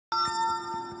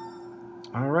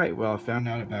Alright, well, I found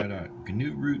out about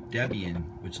GnuRoot Debian,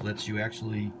 which lets you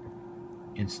actually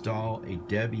install a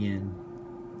Debian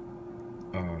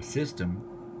system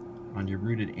on your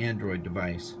rooted Android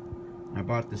device. I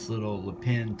bought this little Le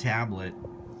Pen tablet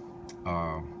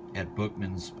at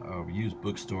Bookman's used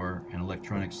bookstore and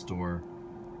electronics store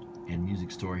and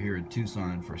music store here in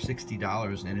Tucson for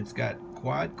 $60, and it's got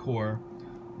quad-core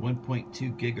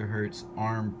 1.2 gigahertz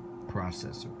ARM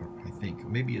processor, I think.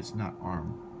 Maybe it's not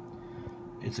ARM.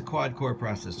 It's a quad-core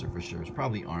processor for sure. It's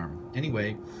probably ARM.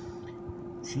 Anyway,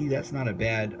 see, that's not a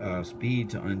bad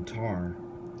speed to untar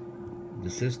the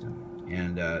system.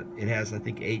 And it has, I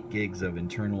think, 8 gigs of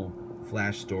internal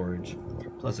flash storage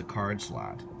plus a card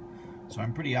slot. So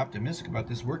I'm pretty optimistic about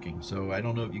this working. So I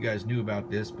don't know if you guys knew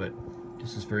about this, but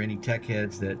this is for any tech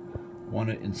heads that want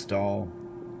to install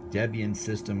Debian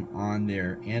system on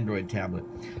their Android tablet.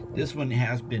 This one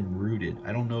has been rooted.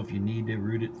 I don't know if you need to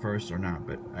root it first or not,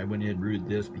 but I went ahead and rooted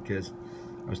this because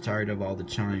I was tired of all the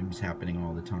chimes happening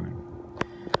all the time.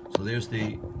 So there's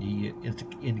the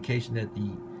indication that the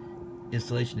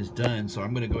installation is done. So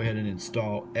I'm going to go ahead and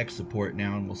install X support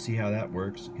now, and we'll see how that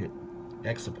works. Hit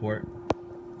X support,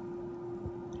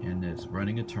 and it's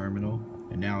running a terminal.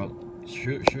 And now,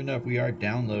 sure enough, we are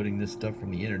downloading this stuff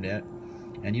from the internet.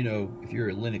 And you know, if you're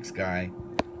a Linux guy,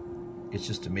 it's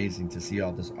just amazing to see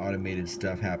all this automated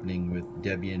stuff happening with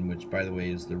Debian, which, by the way,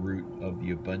 is the root of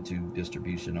the Ubuntu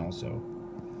distribution also.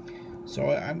 So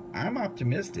I'm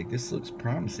optimistic. This looks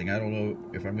promising. I don't know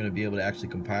if I'm going to be able to actually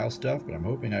compile stuff, but I'm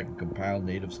hoping I can compile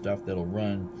native stuff that'll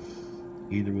run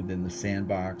either within the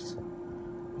sandbox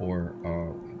or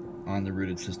on the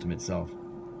rooted system itself.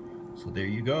 So there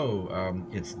you go.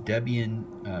 It's Debian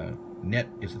I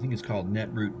think it's called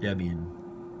GnuRoot Debian,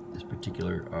 this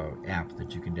particular app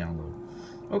that you can download.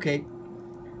 Okay,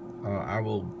 I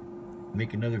will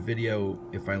make another video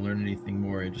if I learn anything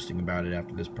more interesting about it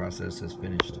after this process is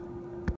finished.